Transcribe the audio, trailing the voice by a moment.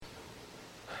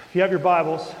If you have your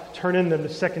Bibles, turn in them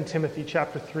to 2 Timothy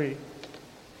chapter 3. If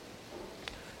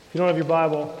you don't have your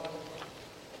Bible,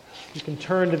 you can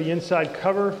turn to the inside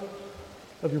cover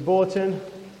of your bulletin,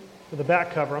 or the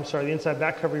back cover, the inside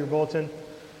back cover of your bulletin.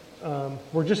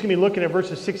 We're just going to be looking at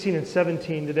verses 16 and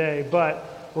 17 today,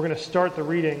 but we're going to start the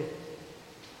reading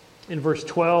in verse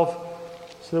 12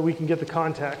 so that we can get the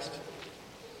context.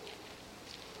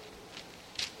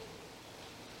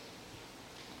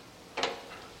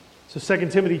 So 2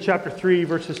 Timothy chapter 3,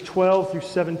 verses 12 through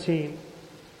 17.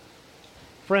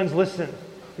 Friends, listen.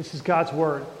 This is God's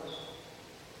word.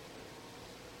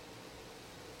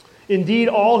 Indeed,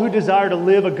 all who desire to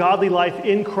live a godly life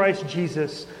in Christ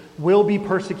Jesus will be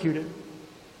persecuted,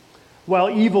 while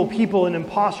evil people and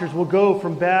impostors will go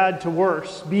from bad to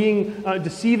worse, being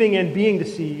deceiving and being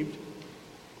deceived.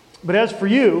 But as for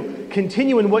you,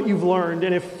 continue in what you've learned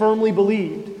and have firmly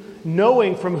believed,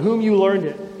 knowing from whom you learned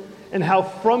it, and how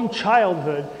from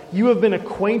childhood you have been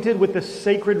acquainted with the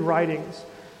sacred writings,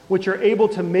 which are able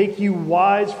to make you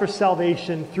wise for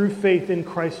salvation through faith in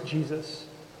Christ Jesus.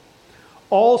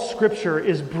 All Scripture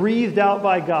is breathed out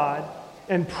by God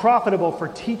and profitable for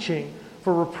teaching,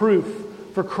 for reproof,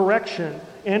 for correction,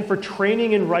 and for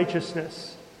training in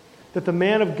righteousness, that the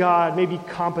man of God may be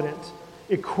competent,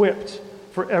 equipped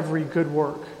for every good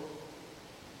work.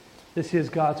 This is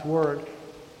God's word.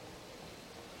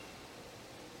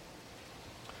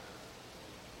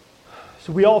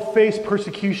 So we all face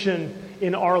persecution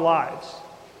in our lives.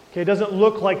 Okay, it doesn't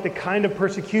look like the kind of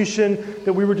persecution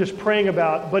that we were just praying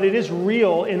about, but it is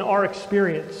real in our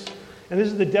experience. And this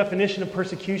is the definition of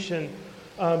persecution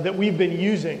that we've been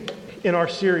using in our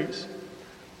series.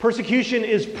 Persecution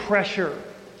is pressure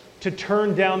to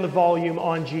turn down the volume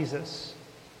on Jesus.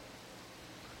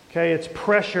 Okay, it's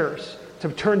pressures to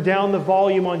turn down the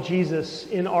volume on Jesus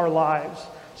in our lives.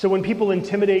 So when people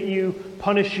intimidate you,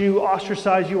 punish you,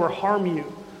 ostracize you, or harm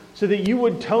you, so that you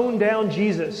would tone down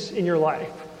Jesus in your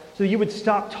life, so that you would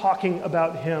stop talking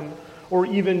about him, or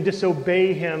even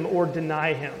disobey him or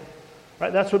deny him.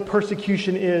 Right? That's what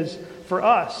persecution is for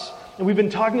us. And we've been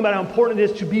talking about how important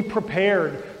it is to be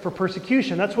prepared for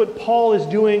persecution. That's what Paul is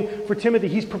doing for Timothy.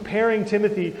 He's preparing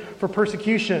Timothy for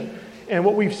persecution. And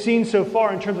what we've seen so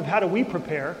far in terms of how do we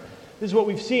prepare, this is what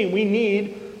we've seen. We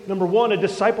need, number one, a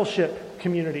discipleship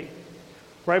community.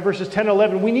 Right? Verses 10 and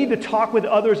 11. We need to talk with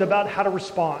others about how to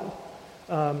respond.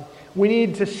 We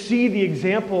need to see the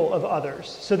example of others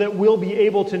so that we'll be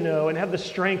able to know and have the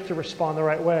strength to respond the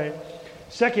right way.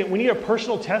 Second, we need a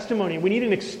personal testimony. We need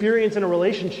an experience and a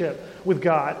relationship with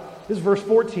God. This is verse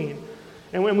 14.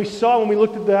 And when we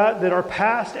looked at that our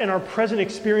past and our present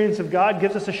experience of God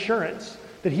gives us assurance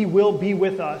that he will be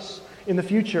with us in the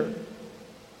future.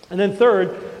 And then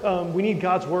third, we need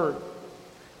God's word.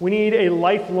 We need a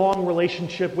lifelong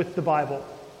relationship with the Bible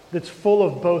that's full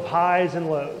of both highs and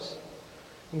lows.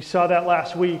 We saw that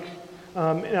last week.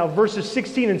 Now, verses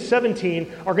 16 and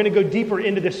 17 are going to go deeper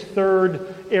into this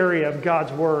third area of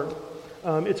God's word.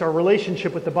 It's our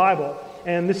relationship with the Bible.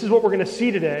 And this is what we're going to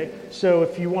see today. So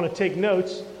if you want to take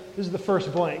notes, this is the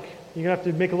first blank. You're going to have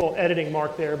to make a little editing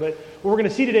mark there. But what we're going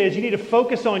to see today is you need to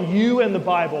focus on you and the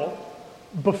Bible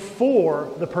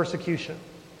before the persecution.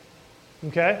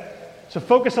 Okay? So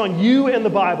focus on you and the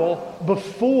Bible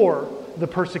before the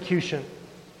persecution.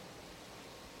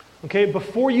 Okay?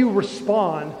 Before you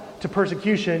respond to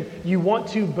persecution, you want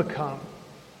to become.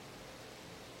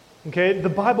 Okay? The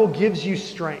Bible gives you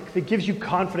strength. It gives you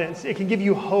confidence. It can give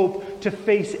you hope to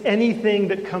face anything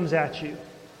that comes at you.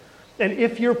 And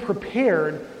if you're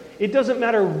prepared, it doesn't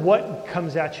matter what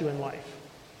comes at you in life.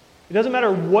 It doesn't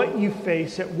matter what you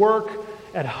face at work,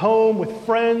 at home, with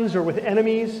friends, or with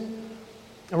enemies.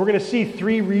 And we're going to see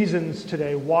three reasons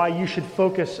today why you should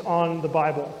focus on the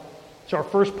Bible. So our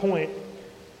first point.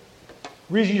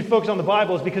 The reason you should focus on the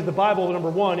Bible is because the Bible, number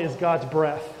one, is God's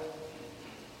breath.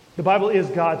 The Bible is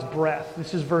God's breath.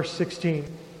 This is verse 16. It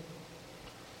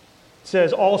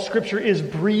says, all Scripture is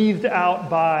breathed out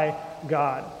by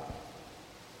God.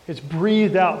 It's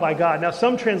breathed out by God. Now,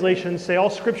 some translations say all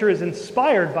Scripture is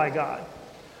inspired by God.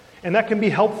 And that can be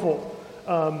helpful.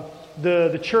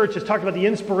 The church has talked about the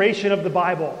inspiration of the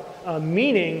Bible,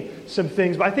 meaning some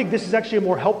things, but I think this is actually a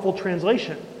more helpful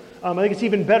translation. I think it's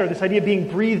even better, this idea of being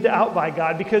breathed out by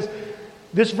God, because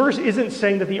this verse isn't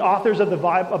saying that the authors of the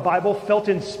Bible felt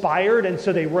inspired and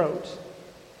so they wrote.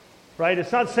 Right?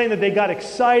 It's not saying that they got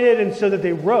excited and so that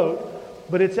they wrote,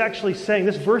 but it's actually saying,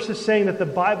 this verse is saying that the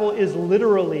Bible is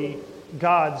literally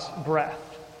God's breath.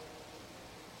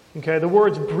 Okay, the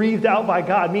words breathed out by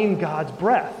God mean God's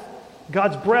breath.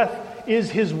 God's breath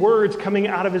is his words coming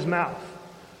out of his mouth.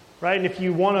 right? And if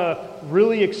you want to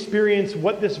really experience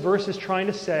what this verse is trying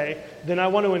to say, then I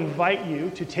want to invite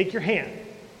you to take your hand,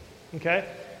 okay,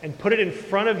 and put it in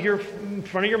front of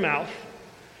your mouth,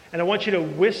 and I want you to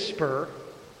whisper,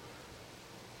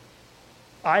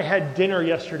 "I had dinner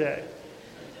yesterday."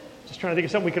 Just trying to think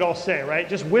of something we could all say, right?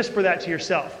 Just whisper that to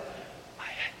yourself. "I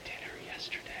had dinner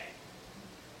yesterday.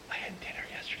 I had dinner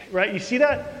yesterday." Right? You see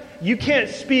that? You can't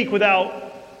speak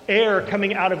without air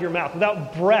coming out of your mouth,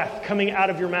 without breath coming out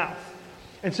of your mouth.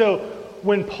 And so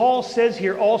when Paul says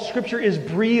here, all Scripture is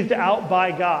breathed out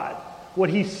by God, what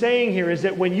he's saying here is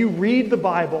that when you read the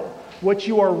Bible, what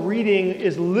you are reading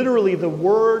is literally the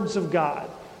words of God.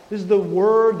 This is the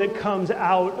word that comes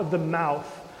out of the mouth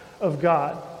of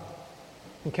God.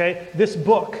 Okay? This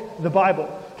book, the Bible,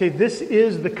 okay, this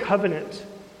is the covenant,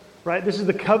 right? This is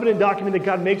the covenant document that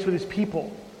God makes with his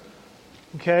people.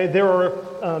 Okay, there are,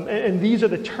 and these are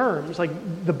the terms, like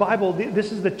the Bible,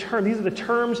 this is the term, these are the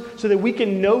terms so that we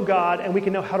can know God and we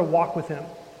can know how to walk with him.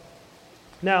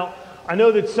 Now, I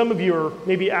know that some of you are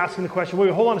maybe asking the question,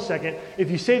 wait, hold on a second. If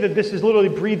you say that this is literally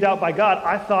breathed out by God,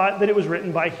 I thought that it was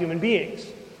written by human beings,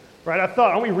 right? I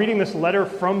thought, aren't we reading this letter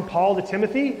from Paul to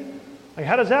Timothy? Like,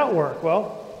 how does that work?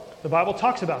 Well, the Bible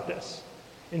talks about this.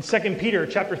 In 2 Peter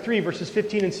chapter 3, verses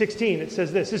 15 and 16, it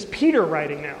says this. This is Peter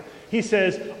writing now. He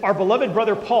says, "Our beloved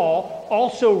brother Paul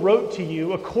also wrote to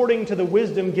you according to the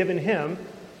wisdom given him,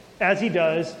 as he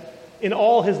does in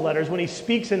all his letters when he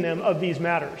speaks in them of these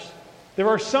matters." There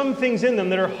are some things in them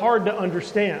that are hard to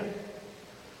understand.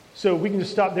 So we can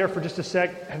just stop there for just a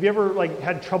sec. Have you ever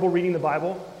had trouble reading the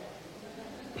Bible?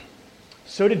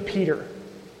 So did Peter.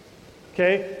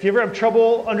 Okay? If you ever have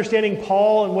trouble understanding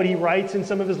Paul and what he writes in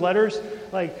some of his letters,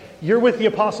 you're with the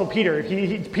Apostle Peter.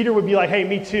 Peter would be like, "Hey,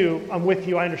 me too. I'm with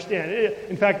you. I understand.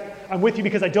 In fact, I'm with you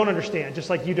because I don't understand, just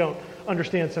like you don't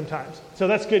understand sometimes." So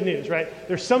that's good news, right?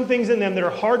 There's some things in them that are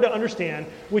hard to understand,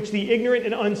 which the ignorant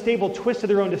and unstable twist to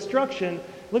their own destruction.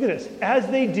 Look at this. As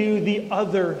they do the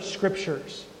other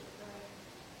Scriptures.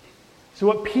 So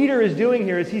what Peter is doing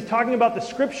here is he's talking about the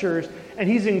Scriptures, and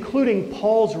he's including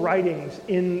Paul's writings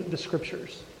in the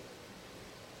Scriptures.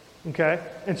 Okay?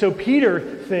 And so Peter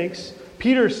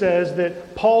says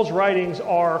that Paul's writings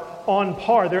are on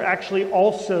par. They're actually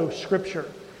also Scripture.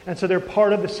 And so they're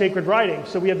part of the sacred writings.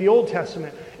 So we have the Old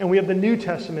Testament and we have the New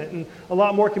Testament. And a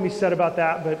lot more can be said about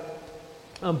that.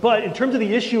 But in terms of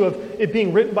the issue of it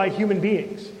being written by human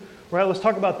beings, right, let's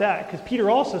talk about that. Because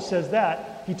Peter also says that.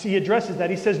 He addresses that.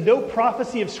 He says, "No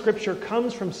prophecy of Scripture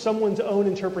comes from someone's own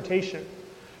interpretation.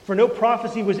 For no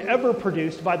prophecy was ever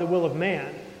produced by the will of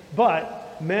man,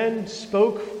 but men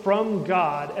spoke from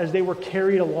God as they were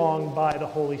carried along by the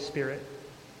Holy Spirit."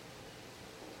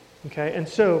 Okay, and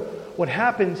so what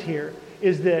happens here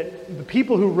is that the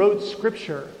people who wrote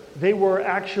Scripture, they were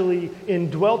actually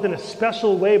indwelt in a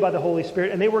special way by the Holy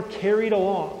Spirit, and they were carried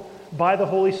along by the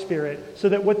Holy Spirit so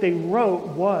that what they wrote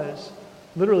was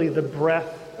literally the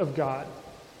breath of God.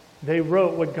 They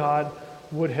wrote what God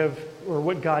would have, or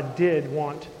what God did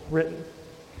want written.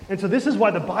 And so this is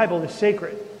why the Bible is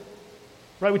sacred.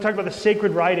 Right? We talked about the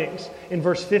sacred writings in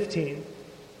verse 15.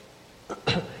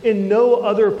 In no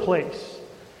other place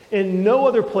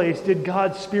did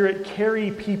God's Spirit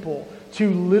carry people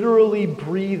to literally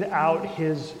breathe out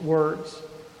his words.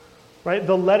 Right?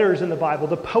 The letters in the Bible,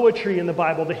 the poetry in the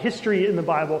Bible, the history in the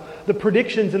Bible, the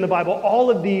predictions in the Bible, all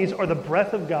of these are the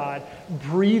breath of God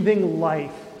breathing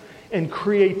life and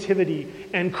creativity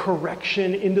and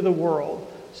correction into the world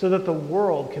so that the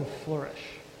world can flourish.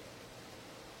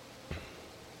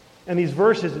 And these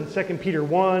verses in 2 Peter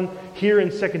 1, here in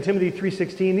 2 Timothy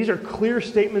 3:16, these are clear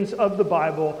statements of the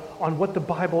Bible on what the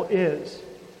Bible is.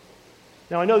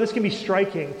 Now, I know this can be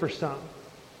striking for some.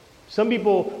 Some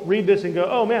people read this and go,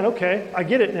 "Oh man, okay, I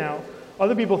get it now."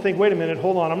 Other people think, "Wait a minute,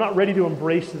 hold on, I'm not ready to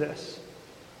embrace this."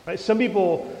 Right? Some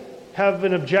people have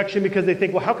an objection because they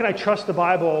think, "Well, how can I trust the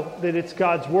Bible that it's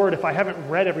God's Word if I haven't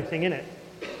read everything in it?"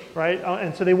 Right?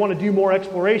 And so they want to do more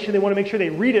exploration. They want to make sure they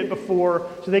read it before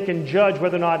so they can judge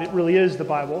whether or not it really is the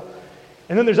Bible.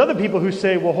 And then there's other people who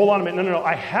say, "Well, hold on a minute, no,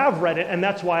 I have read it, and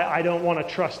that's why I don't want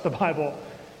to trust the Bible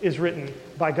is written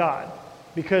by God.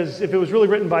 Because if it was really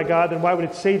written by God, then why would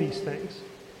it say these things?"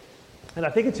 And I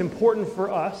think it's important for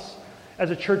us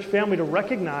as a church family to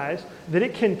recognize that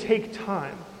it can take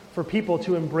time for people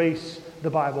to embrace the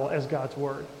Bible as God's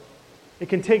Word. It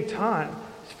can take time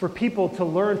for people to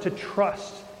learn to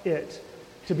trust it,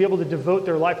 to be able to devote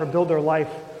their life or build their life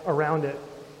around it.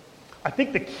 I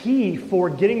think the key for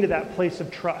getting to that place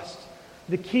of trust,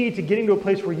 the key to getting to a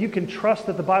place where you can trust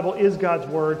that the Bible is God's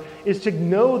Word, is to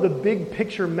know the big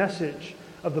picture message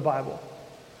of the Bible.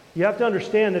 You have to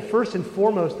understand that first and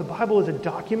foremost, the Bible is a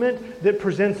document that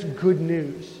presents good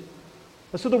news.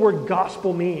 That's what the word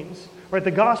gospel means. Right?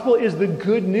 The gospel is the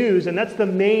good news, and that's the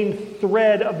main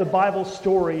thread of the Bible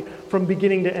story from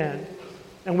beginning to end.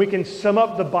 And we can sum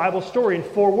up the Bible story in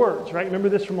 4 words, right? Remember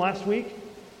this from last week?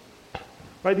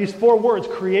 Right? These 4 words: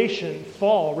 creation,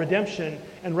 fall, redemption,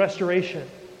 and restoration.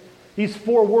 These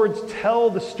 4 words tell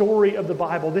the story of the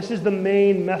Bible. This is the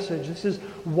main message. This is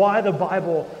why the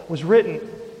Bible was written.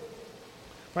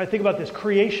 Right? Think about this.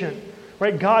 Creation.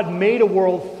 Right? God made a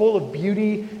world full of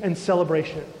beauty and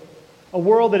celebration. A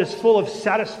world that is full of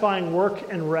satisfying work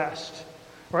and rest.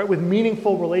 Right? With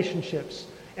meaningful relationships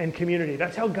and community.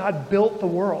 That's how God built the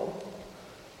world.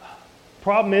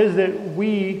 Problem is that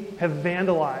we have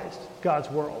vandalized God's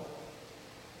world.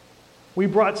 We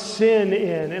brought sin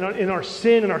in. In our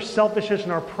sin and our selfishness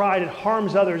and our pride, it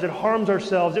harms others. It harms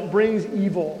ourselves. It brings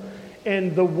evil.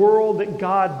 And the world that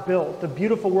God built, the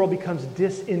beautiful world, becomes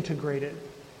disintegrated.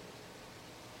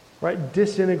 Right?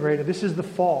 Disintegrated. This is the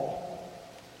fall.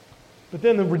 But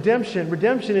then the redemption.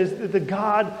 Redemption is the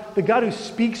God who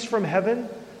speaks from heaven.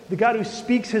 The God who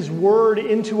speaks His word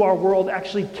into our world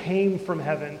actually came from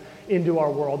heaven into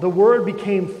our world. The Word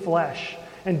became flesh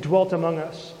and dwelt among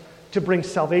us to bring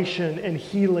salvation and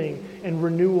healing and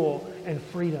renewal and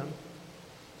freedom.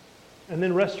 And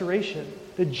then restoration.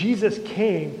 That Jesus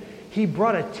came, He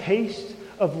brought a taste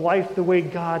of life the way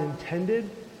God intended.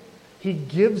 He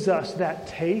gives us that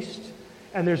taste,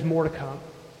 and there's more to come.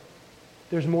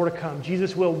 There's more to come.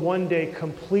 Jesus will one day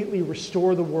completely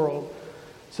restore the world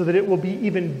so that it will be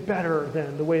even better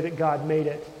than the way that God made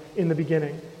it in the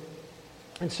beginning.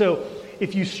 And so,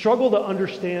 if you struggle to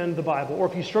understand the Bible, or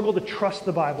if you struggle to trust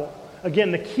the Bible,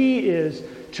 again, the key is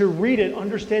to read it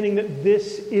understanding that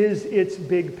this is its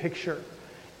big picture.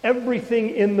 Everything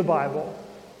in the Bible,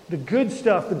 the good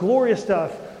stuff, the glorious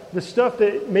stuff, the stuff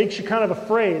that makes you kind of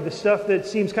afraid, the stuff that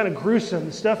seems kind of gruesome,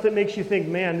 the stuff that makes you think,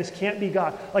 man, this can't be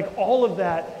God. Like all of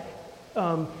that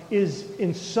is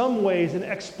in some ways an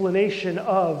explanation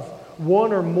of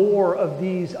one or more of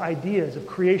these ideas of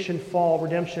creation, fall,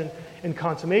 redemption, and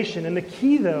consummation. And the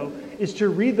key, though, is to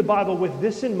read the Bible with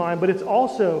this in mind, but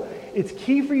it's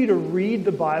key for you to read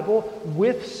the Bible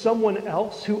with someone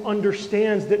else who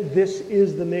understands that this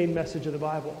is the main message of the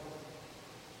Bible.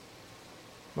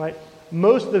 Right?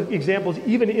 Most of the examples,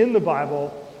 even in the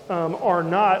Bible, are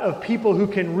not of people who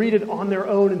can read it on their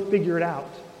own and figure it out.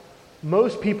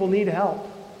 Most people need help.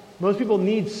 Most people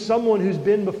need someone who's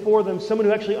been before them, someone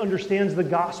who actually understands the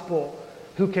gospel,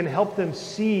 who can help them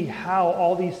see how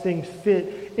all these things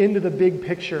fit into the big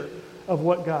picture of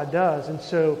what God does. And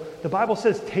so the Bible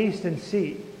says, taste and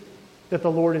see that the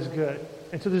Lord is good.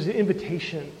 And so there's an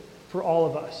invitation for all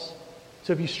of us.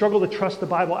 So if you struggle to trust the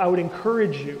Bible, I would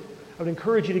encourage you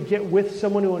to get with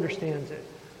someone who understands it,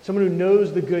 someone who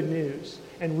knows the good news,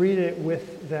 and read it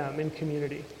with them in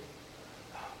community.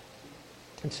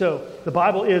 And so the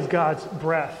Bible is God's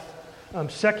breath.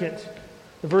 Second,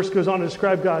 the verse goes on to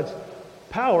describe God's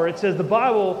power. It says the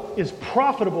Bible is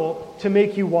profitable to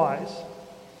make you wise.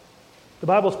 The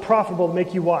Bible is profitable to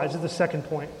make you wise is the second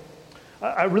point.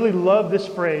 I really love this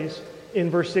phrase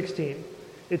in verse 16.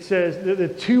 It says the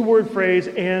 2-word phrase,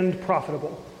 and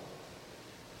profitable.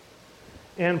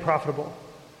 And profitable.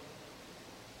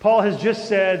 Paul has just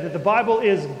said that the Bible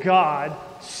is God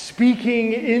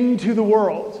speaking into the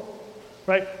world.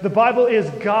 Right? The Bible is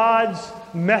God's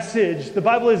message. The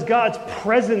Bible is God's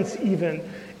presence even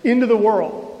into the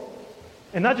world.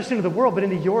 And not just into the world, but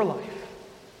into your life.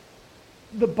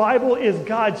 The Bible is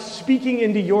God speaking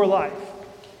into your life.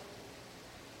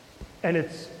 And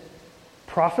it's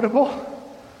profitable?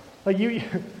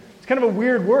 It's kind of a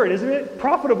weird word, isn't it?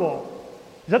 Profitable.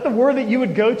 Is that the word that you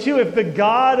would go to if the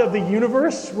God of the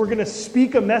universe were going to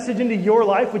speak a message into your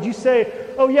life? Would you say,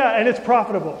 oh yeah, and it's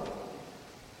profitable?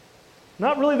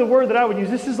 Not really the word that I would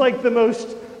use. This is like the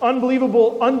most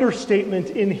unbelievable understatement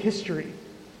in history.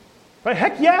 Right?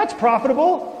 Heck yeah, it's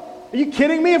profitable. Are you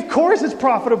kidding me? Of course it's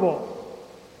profitable.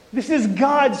 This is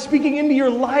God speaking into your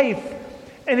life,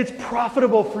 and it's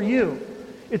profitable for you.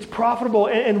 It's profitable,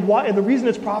 and the reason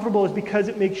it's profitable is because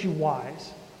it makes you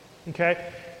wise. Okay?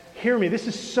 Hear me, this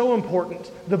is so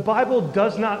important. The Bible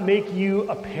does not make you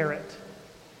a parrot.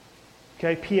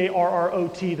 Okay?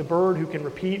 P-A-R-R-O-T, the bird who can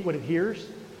repeat what it hears.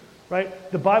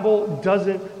 Right? The Bible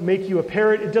doesn't make you a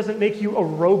parrot. It doesn't make you a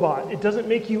robot. It doesn't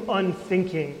make you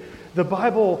unthinking. The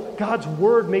Bible, God's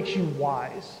Word, makes you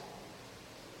wise.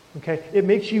 Okay? It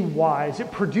makes you wise. It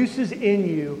produces in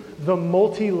you the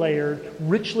multi-layered,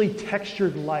 richly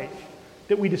textured life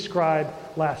that we described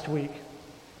last week.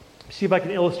 See if I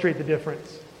can illustrate the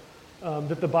difference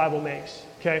that the Bible makes.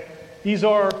 Okay? These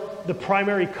are the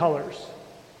primary colors,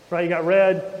 right? You got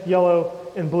red,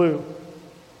 yellow, and blue.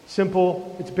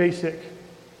 Simple, it's basic.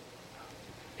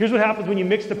 Here's what happens when you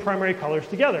mix the primary colors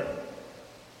together,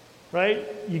 right?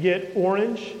 You get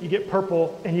orange, you get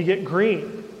purple, and you get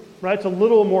green, right? It's a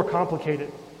little more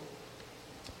complicated.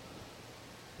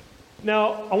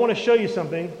 Now, I want to show you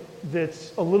something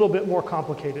that's a little bit more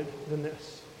complicated than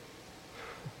this.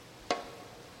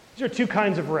 These are two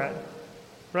kinds of red,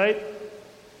 right?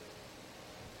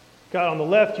 Got on the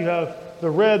left, you have the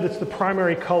red that's the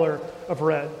primary color of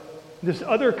red. This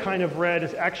other kind of red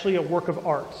is actually a work of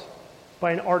art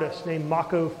by an artist named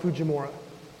Mako Fujimura.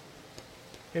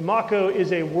 And Mako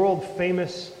is a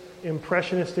world-famous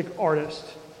impressionistic artist.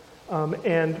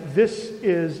 And this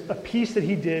is a piece that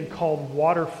he did called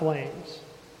Water Flames.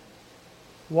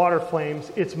 Water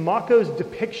Flames. It's Mako's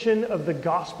depiction of the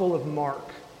Gospel of Mark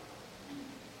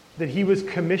that he was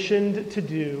commissioned to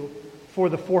do for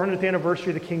the 400th anniversary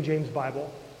of the King James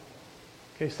Bible.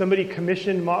 Okay, a company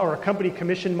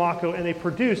commissioned Mako, and they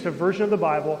produced a version of the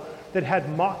Bible that had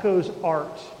Mako's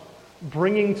art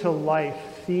bringing to life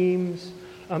themes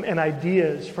and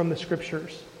ideas from the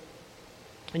scriptures.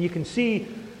 And you can see,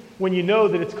 when you know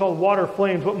that it's called Water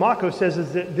Flames, what Mako says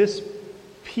is that this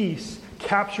piece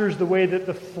captures the way that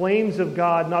the flames of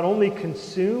God not only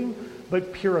consume,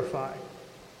 but purify.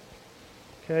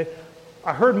 Okay?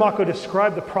 I heard Mako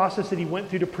describe the process that he went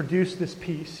through to produce this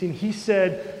piece. And he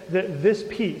said that this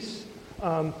piece,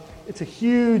 it's a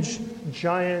huge,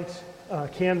 giant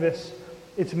canvas.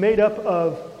 It's made up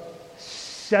of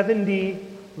 70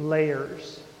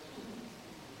 layers.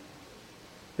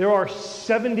 There are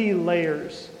 70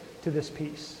 layers to this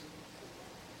piece.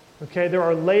 Okay, there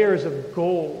are layers of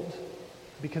gold.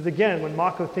 Because again, when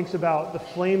Mako thinks about the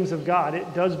flames of God,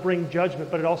 it does bring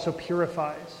judgment, but it also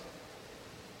purifies.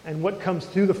 And what comes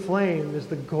through the flame is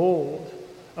the gold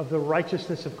of the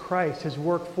righteousness of Christ, his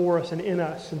work for us and in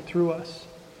us and through us.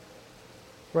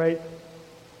 Right?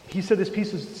 He said this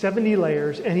piece is 70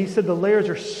 layers, and he said the layers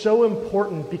are so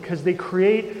important because they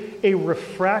create a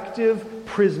refractive,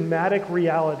 prismatic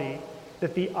reality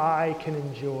that the eye can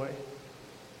enjoy.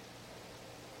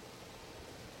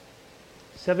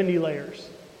 70 layers.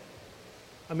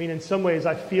 I mean, in some ways,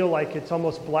 I feel like it's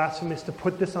almost blasphemous to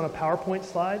put this on a PowerPoint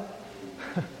slide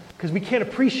because we can't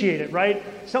appreciate it, right?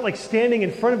 It's not like standing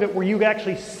in front of it where you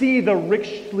actually see the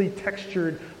richly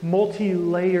textured,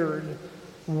 multi-layered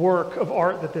work of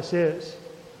art that this is.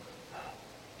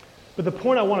 But the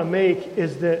point I want to make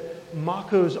is that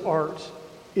Mako's art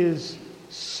is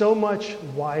so much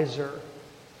wiser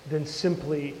than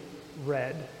simply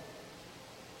red.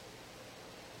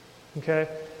 Okay?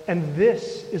 And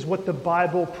this is what the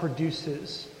Bible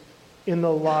produces in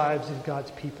the lives of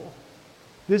God's people.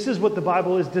 This is what the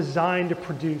Bible is designed to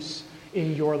produce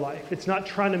in your life. It's not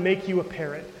trying to make you a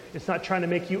parrot. It's not trying to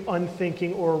make you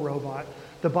unthinking or a robot.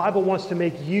 The Bible wants to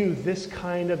make you this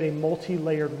kind of a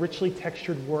multi-layered, richly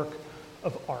textured work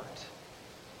of art.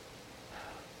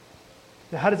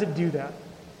 Now, how does it do that?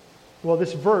 Well,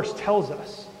 this verse tells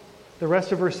us. The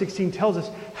rest of verse 16 tells us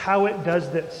how it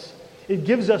does this. It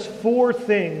gives us 4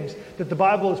 things that the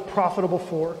Bible is profitable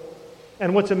for.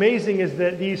 And what's amazing is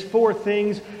that these 4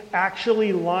 things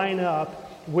actually line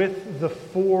up with the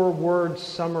 4-word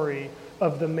summary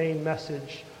of the main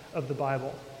message of the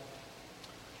Bible.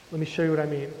 Let me show you what I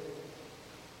mean.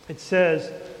 It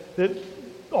says that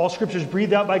all Scripture is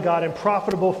breathed out by God and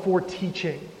profitable for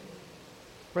teaching.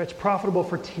 Right? It's profitable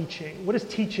for teaching. What does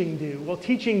teaching do? Well,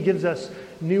 teaching gives us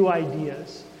new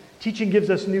ideas. Teaching gives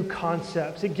us new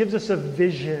concepts. It gives us a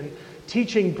vision.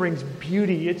 Teaching brings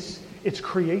beauty. It's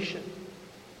creation.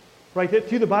 Right? That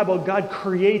through the Bible, God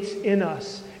creates in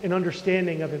us an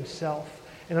understanding of himself,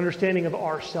 an understanding of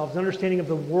ourselves, an understanding of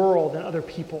the world and other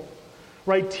people.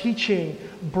 Right? Teaching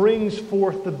brings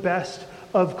forth the best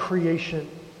of creation.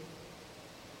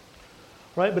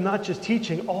 Right? But not just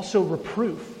teaching, also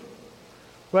reproof.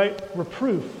 Right?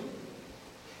 Reproof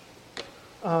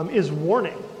is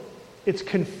warning. It's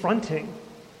confronting.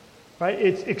 Right?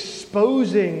 It's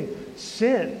exposing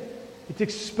sin. It's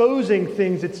exposing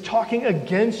things. It's talking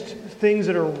against things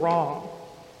that are wrong.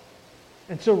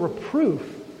 And so reproof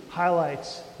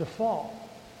highlights the fall.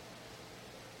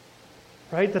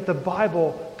 Right? That the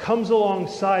Bible comes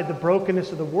alongside the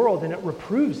brokenness of the world and it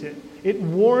reproves it. It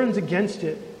warns against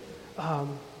it.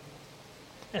 And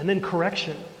then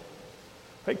correction.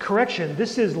 Right? Correction,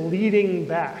 this is leading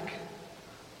back.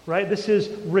 Right? This is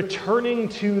returning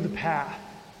to the path.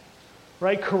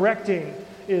 Right? Correcting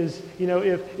is,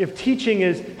 if teaching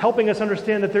is helping us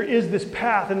understand that there is this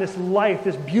path and this life,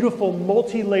 this beautiful,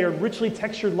 multi-layered, richly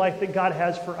textured life that God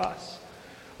has for us.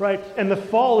 right? And the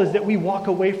fall is that we walk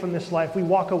away from this life. We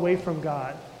walk away from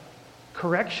God.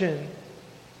 Correction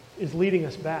is leading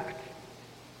us back,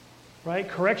 right?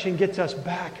 Correction gets us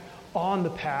back on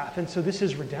the path. And so this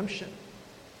is redemption.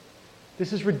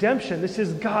 This is redemption. This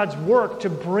is God's work to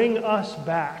bring us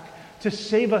back, to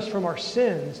save us from our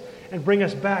sins and bring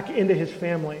us back into his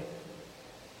family.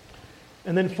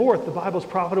 And then fourth, the Bible is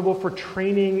profitable for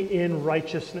training in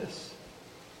righteousness.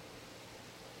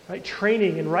 Right?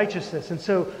 Training in righteousness. And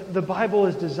so the Bible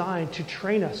is designed to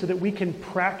train us so that we can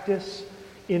practice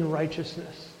in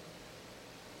righteousness.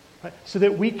 Right? So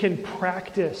that we can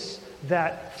practice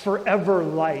that forever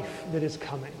life that is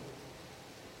coming.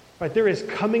 Right? There is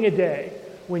coming a day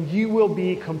when you will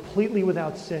be completely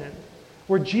without sin,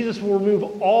 where Jesus will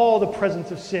remove all the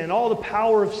presence of sin, all the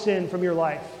power of sin from your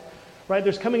life. Right?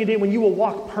 There's coming a day when you will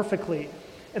walk perfectly.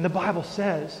 And the Bible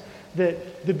says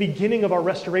that the beginning of our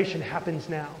restoration happens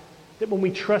now. That when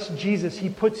we trust Jesus, he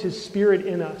puts his Spirit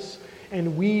in us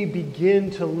and we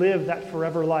begin to live that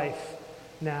forever life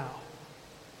now.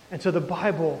 And so the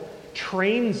Bible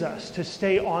trains us to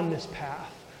stay on this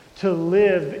path, to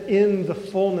live in the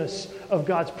fullness of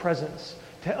God's presence,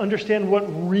 to understand what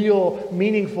real,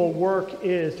 meaningful work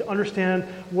is, to understand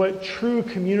what true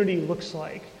community looks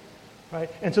like. Right?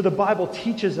 And so the Bible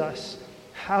teaches us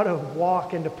how to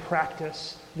walk and to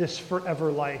practice this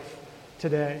forever life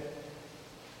today.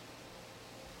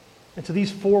 And so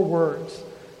these 4 words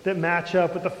that match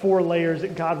up with the 4 layers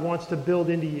that God wants to build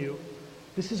into you,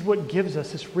 this is what gives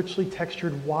us this richly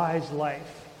textured, wise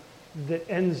life that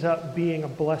ends up being a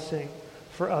blessing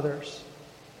for others.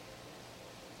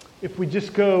 If we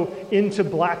just go into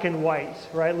black and white,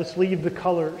 right? Let's leave the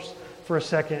colors for a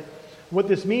second. What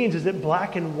this means is that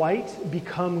black and white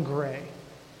become gray.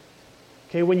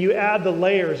 Okay, when you add the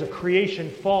layers of creation,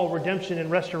 fall, redemption,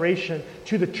 and restoration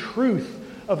to the truth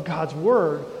of God's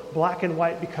word, black and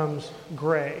white becomes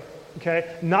gray.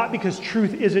 Okay? Not because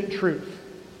truth isn't truth.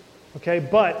 Okay?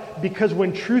 But because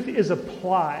when truth is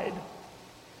applied,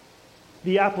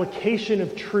 the application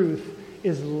of truth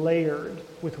is layered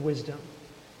with wisdom.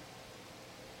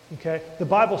 Okay? The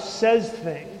Bible says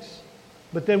things,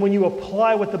 but then when you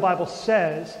apply what the Bible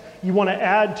says, you want to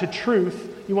add to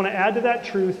truth, you want to add to that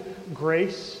truth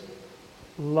grace,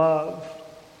 love,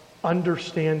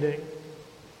 understanding.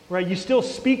 Right? You still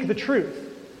speak the truth.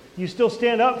 You still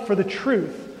stand up for the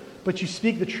truth, but you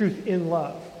speak the truth in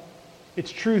love. It's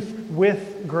truth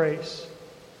with grace.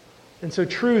 And so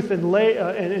truth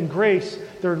and grace,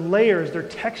 they're layers, they're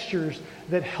textures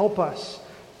that help us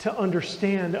to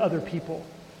understand other people,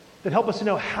 that help us to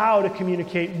know how to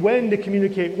communicate, when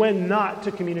not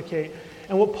to communicate.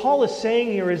 And what Paul is saying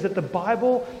here is that the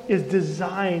Bible is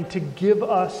designed to give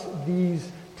us these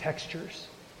textures,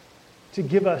 to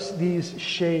give us these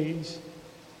shades.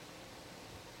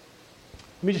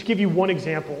 Let me just give you one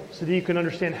example so that you can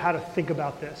understand how to think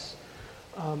about this.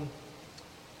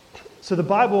 So the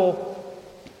Bible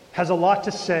has a lot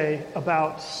to say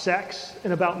about sex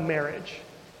and about marriage,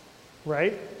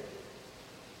 right?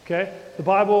 Okay? The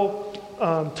Bible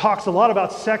talks a lot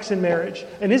about sex and marriage.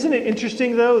 And isn't it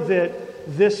interesting, though, that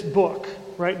this book,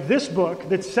 right, this book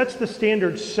that sets the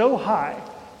standard so high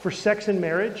for sex and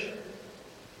marriage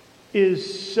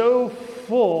is so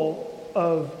full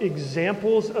of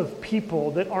examples of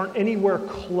people that aren't anywhere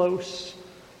close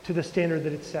to the standard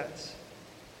that it sets.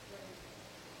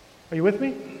 Are you with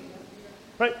me?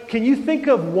 Right? Can you think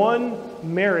of one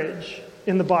marriage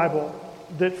in the Bible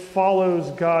that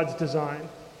follows God's design?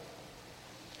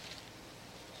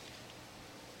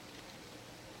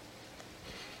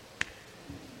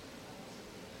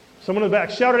 Someone in the back,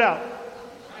 shout it out.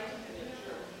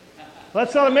 Well,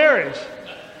 that's not a marriage.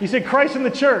 You said Christ in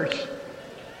the church.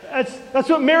 That's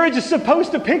what marriage is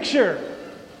supposed to picture.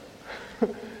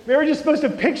 Marriage is supposed to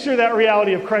picture that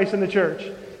reality of Christ in the church.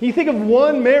 You think of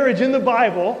one marriage in the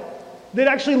Bible that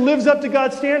actually lives up to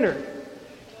God's standard.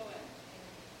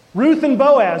 Ruth and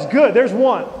Boaz, good, there's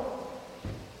one.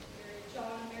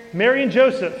 Mary and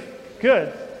Joseph,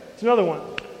 good. It's another one.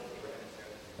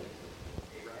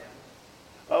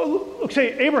 Oh, let's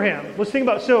say Abraham. Let's think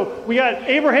about, so we got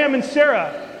Abraham and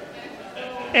Sarah,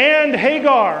 and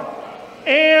Hagar,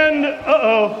 and,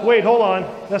 wait, hold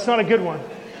on. That's not a good one.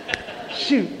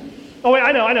 Shoot. Oh, wait,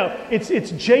 I know.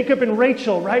 It's Jacob and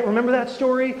Rachel, right? Remember that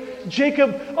story?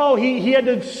 Jacob, he had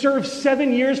to serve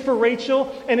 7 years for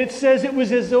Rachel, and it says it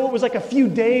was as though it was like a few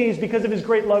days because of his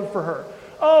great love for her.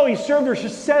 Oh, he served her for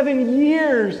 7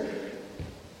 years.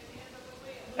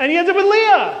 And he ends up with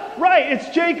Leah. Right, it's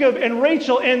Jacob and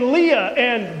Rachel and Leah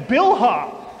and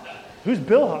Bilhah. Who's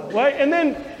Bilhah? Right? And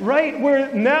then, right,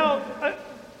 where now,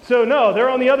 so no, they're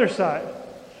on the other side,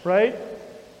 right?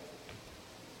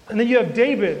 And then you have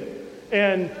David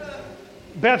and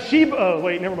Bathsheba. Oh,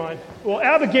 wait, never mind. Well,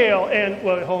 Abigail and,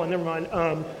 well, hold on, never mind.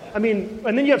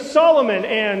 And then you have Solomon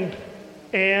and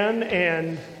Anne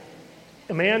and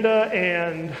Amanda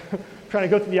and trying to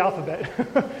go through the alphabet,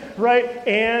 right?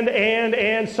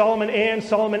 And Solomon and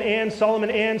Solomon and Solomon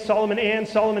and Solomon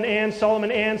and Solomon and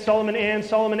Solomon and Solomon and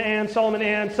Solomon and Solomon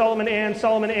and Solomon and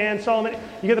Solomon and Solomon.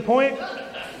 You get the point?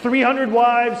 300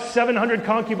 wives, 700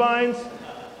 concubines.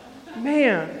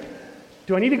 Man,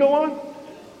 do I need to go on?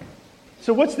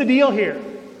 So what's the deal here?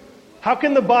 How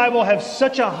can the Bible have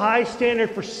such a high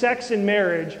standard for sex and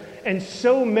marriage and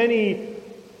so many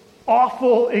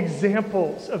awful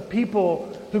examples of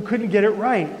people who couldn't get it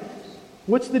right?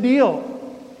 What's the deal?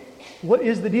 What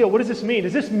is the deal? What does this mean?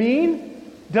 Does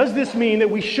this mean that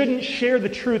we shouldn't share the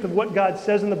truth of what God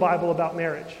says in the Bible about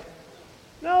marriage?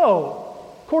 No,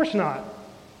 of course not.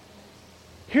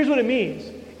 Here's what it means.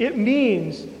 It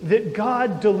means that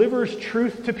God delivers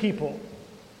truth to people.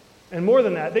 And more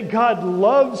than that God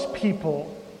loves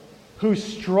people who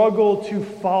struggle to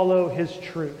follow His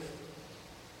truth.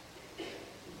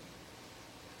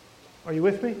 Are you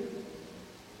with me?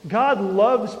 God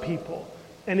loves people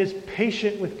and is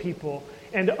patient with people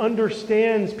and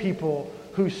understands people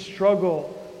who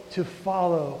struggle to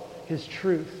follow His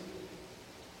truth.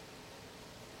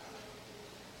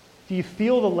 Do you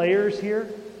feel the layers here?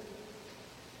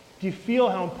 Do you feel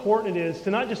how important it is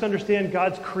to not just understand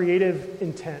God's creative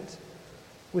intent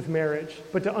with marriage,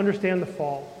 but to understand the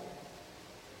fall?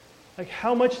 Like,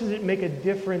 how much does it make a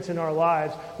difference in our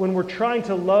lives when we're trying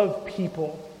to love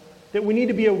people, that we need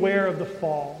to be aware of the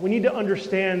fall? We need to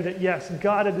understand that, yes,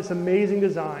 God had this amazing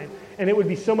design, and it would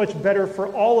be so much better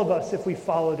for all of us if we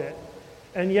followed it.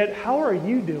 And yet, how are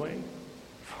you doing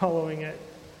following it?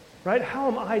 Right? How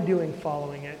am I doing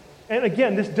following it? And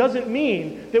again, this doesn't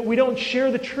mean that we don't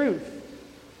share the truth.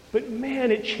 But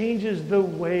man, it changes the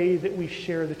way that we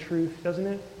share the truth, doesn't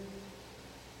it?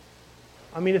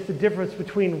 I mean, it's the difference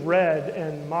between Red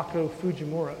and Mako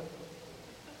Fujimura.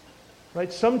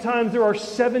 Right? Sometimes there are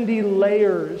 70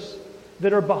 layers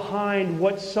that are behind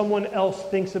what someone else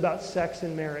thinks about sex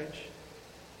and marriage.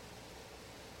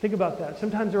 Think about that.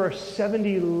 Sometimes there are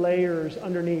 70 layers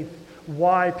underneath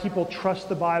why people trust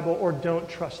the Bible or don't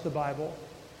trust the Bible.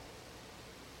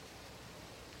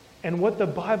 And what the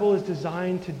Bible is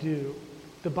designed to do,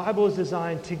 the Bible is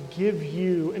designed to give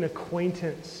you an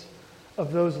acquaintance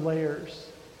of those layers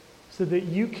so that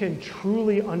you can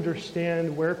truly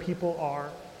understand where people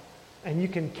are and you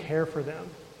can care for them.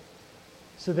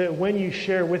 So that when you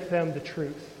share with them the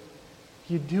truth,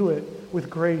 you do it with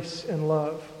grace and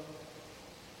love.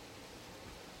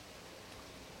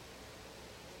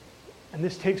 And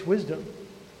this takes wisdom.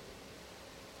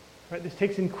 Right? This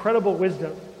takes incredible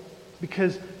wisdom.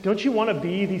 Because don't you want to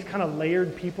be these kind of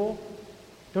layered people?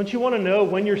 Don't you want to know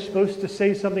when you're supposed to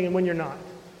say something and when you're not?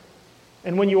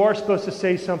 And when you are supposed to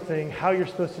say something, how you're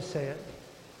supposed to say it?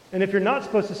 And if you're not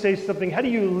supposed to say something, how do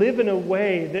you live in a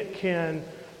way that can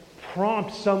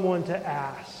prompt someone to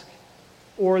ask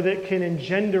or that can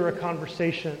engender a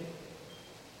conversation?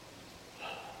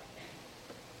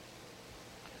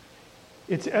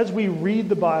 It's as we read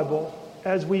the Bible,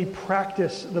 as we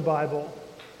practice the Bible,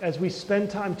 as we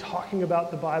spend time talking about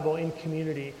the Bible in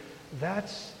community,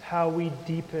 that's how we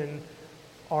deepen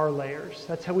our layers.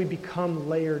 That's how we become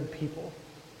layered people.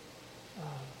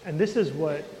 And this is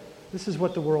what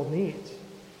the world needs.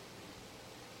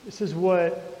 This is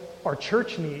what our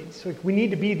church needs. Like, we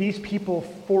need to be these people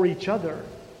for each other,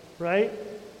 right?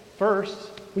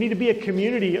 First, we need to be a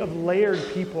community of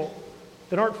layered people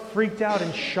that aren't freaked out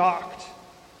and shocked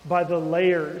by the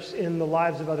layers in the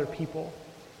lives of other people.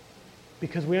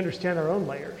 Because we understand our own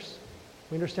layers.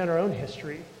 We understand our own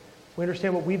history. We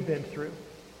understand what we've been through.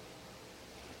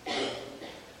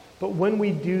 But when we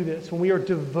do this, when we are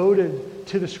devoted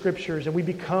to the Scriptures and we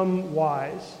become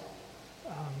wise,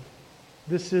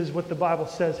 this is what the Bible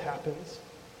says happens.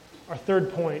 Our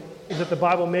third point is that the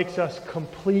Bible makes us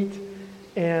complete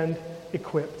and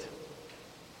equipped.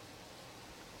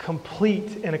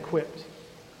 Complete and equipped.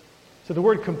 So the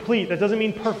word complete, that doesn't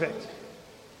mean perfect.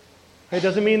 It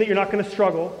doesn't mean that you're not going to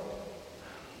struggle,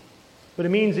 but it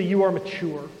means that you are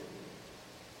mature.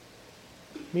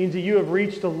 It means that you have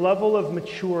reached a level of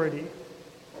maturity,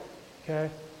 okay,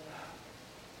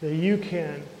 that you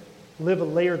can live a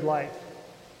layered life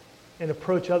and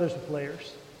approach others with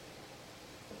layers.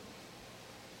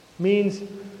 It means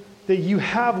that you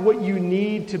have what you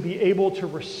need to be able to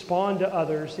respond to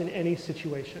others in any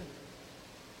situation.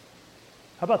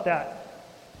 How about that?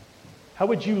 How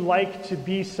would you like to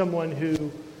be someone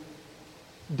who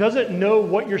doesn't know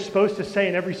what you're supposed to say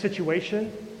in every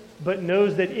situation, but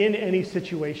knows that in any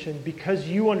situation, because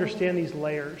you understand these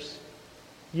layers,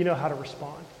 you know how to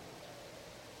respond.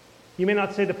 You may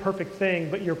not say the perfect thing,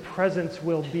 but your presence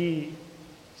will be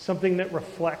something that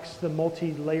reflects the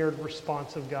multi-layered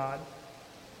response of God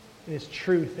and His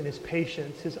truth and His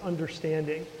patience, His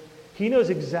understanding. He knows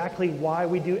exactly why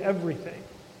we do everything.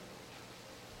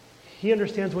 He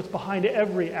understands what's behind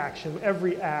every action,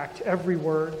 every act, every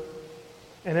word.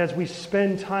 And as we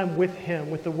spend time with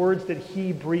Him, with the words that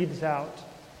He breathes out,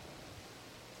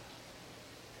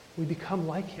 we become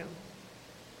like Him.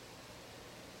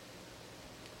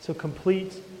 So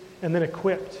complete and then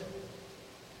equipped.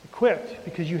 Equipped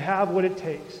because you have what it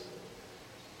takes.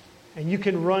 And you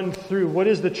can run through what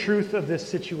is the truth of this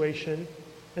situation,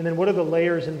 and then what are the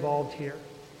layers involved here.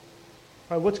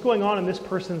 All right, what's going on in this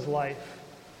person's life?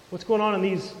 What's going on in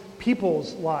these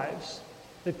people's lives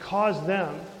that cause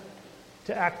them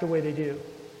to act the way they do?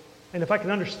 And if I can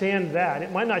understand that,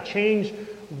 it might not change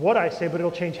what I say, but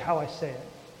it'll change how I say it.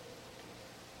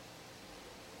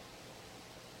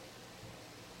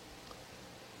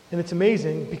 And it's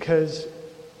amazing because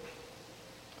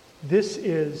this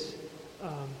is,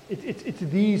 it's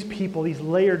these people, these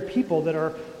layered people that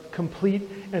are complete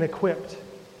and equipped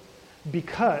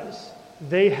because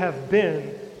they have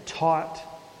been taught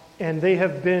and they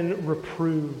have been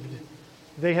reproved.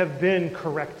 They have been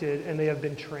corrected and they have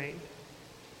been trained.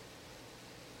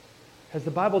 Has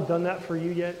the Bible done that for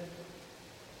you yet?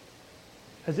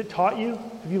 Has it taught you?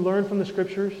 Have you learned from the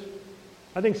Scriptures?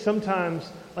 I think sometimes,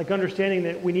 like, understanding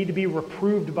that we need to be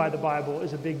reproved by the Bible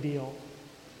is a big deal,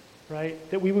 right?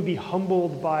 That we would be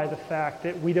humbled by the fact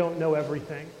that we don't know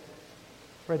everything,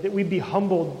 right? That we'd be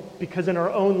humbled because in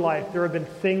our own life there have been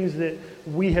things that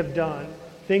we have done,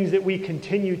 things that we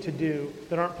continue to do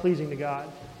that aren't pleasing to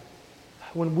God.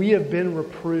 When we have been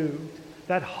reproved,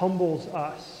 that humbles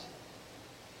us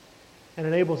and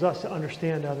enables us to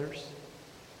understand others,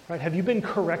 right? Have you been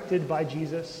corrected by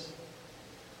Jesus?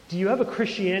 Do you have a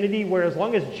Christianity where as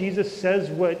long as Jesus says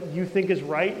what you think is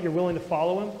right, you're willing to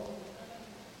follow Him?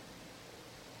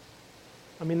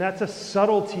 I mean, that's a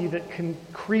subtlety that can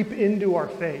creep into our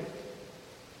faith,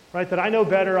 right? That I know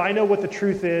better, I know what the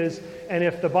truth is, and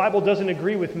if the Bible doesn't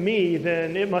agree with me,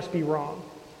 then it must be wrong.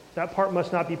 That part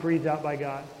must not be breathed out by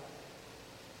God.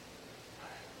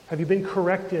 Have you been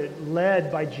corrected,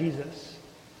 led by Jesus?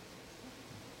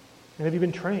 And have you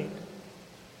been trained?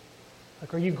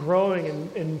 Like, are you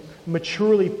growing and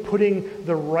maturely putting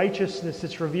the righteousness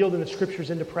that's revealed in the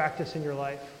Scriptures into practice in your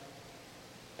life?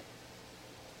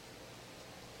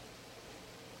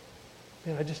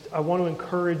 And I want to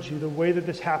encourage you, the way that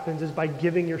this happens is by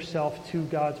giving yourself to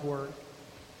God's Word.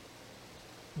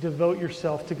 Devote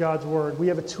yourself to God's Word. We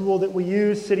have a tool that we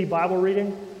use, City Bible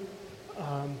Reading.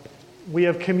 We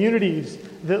have communities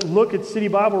that look at City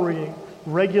Bible Reading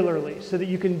regularly so that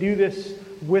you can do this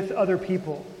with other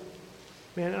people.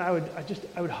 Man, I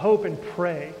would hope and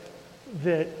pray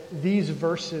that these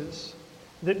verses,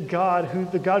 that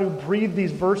the God who breathed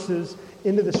these verses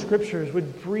into the Scriptures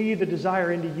would breathe a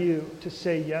desire into you to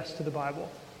say yes to the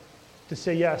Bible. To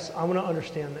say, yes, I want to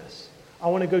understand this. I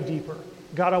want to go deeper.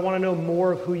 God, I want to know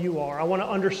more of who you are. I want to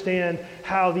understand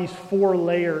how these 4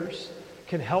 layers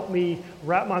can help me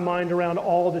wrap my mind around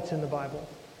all that's in the Bible.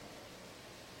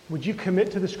 Would you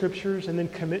commit to the Scriptures and then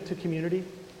commit to community?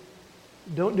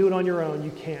 Don't do it on your own.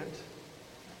 You can't.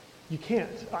 You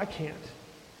can't. I can't.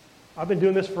 I've been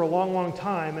doing this for a long, long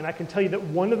time, and I can tell you that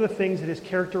one of the things that has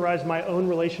characterized my own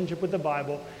relationship with the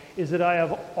Bible is that I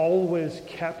have always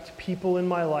kept people in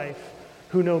my life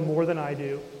who know more than I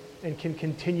do and can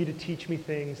continue to teach me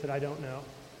things that I don't know.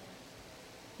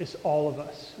 It's all of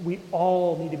us. We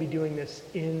all need to be doing this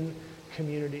in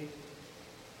community.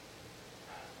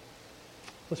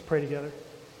 Let's pray together.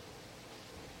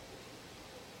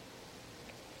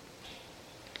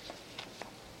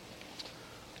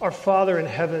 Our Father in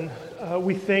heaven,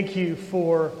 we thank you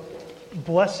for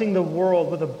blessing the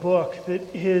world with a book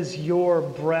that is your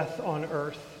breath on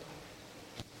earth.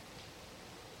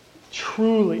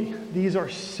 Truly, these are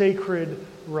sacred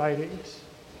writings.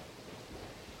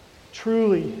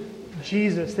 Truly,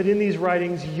 Jesus, that in these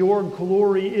writings your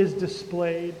glory is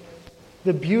displayed,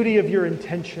 the beauty of your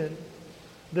intention,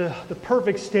 the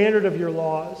perfect standard of your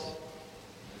laws.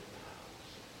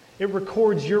 It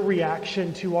records your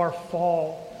reaction to our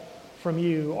fall from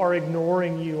you, our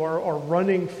ignoring you, our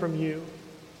running from you.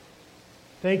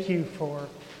 Thank you for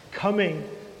coming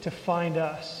to find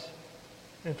us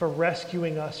and for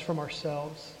rescuing us from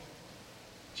ourselves.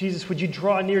 Jesus, would you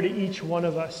draw near to each one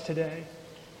of us today?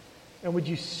 And would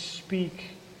you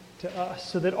speak to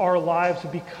us so that our lives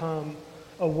would become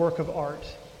a work of art?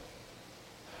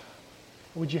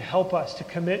 Would you help us to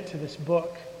commit to this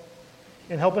book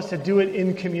and help us to do it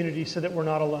in community so that we're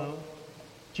not alone?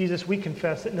 Jesus, we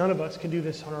confess that none of us can do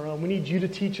this on our own. We need you to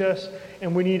teach us,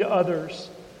 and we need others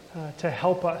to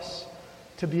help us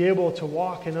to be able to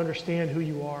walk and understand who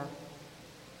you are.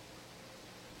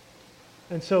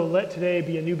 And so let today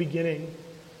be a new beginning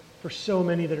for so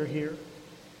many that are here.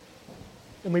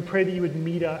 And we pray that you would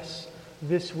meet us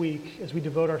this week as we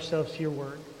devote ourselves to your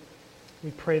word.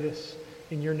 We pray this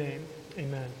in your name.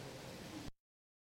 Amen.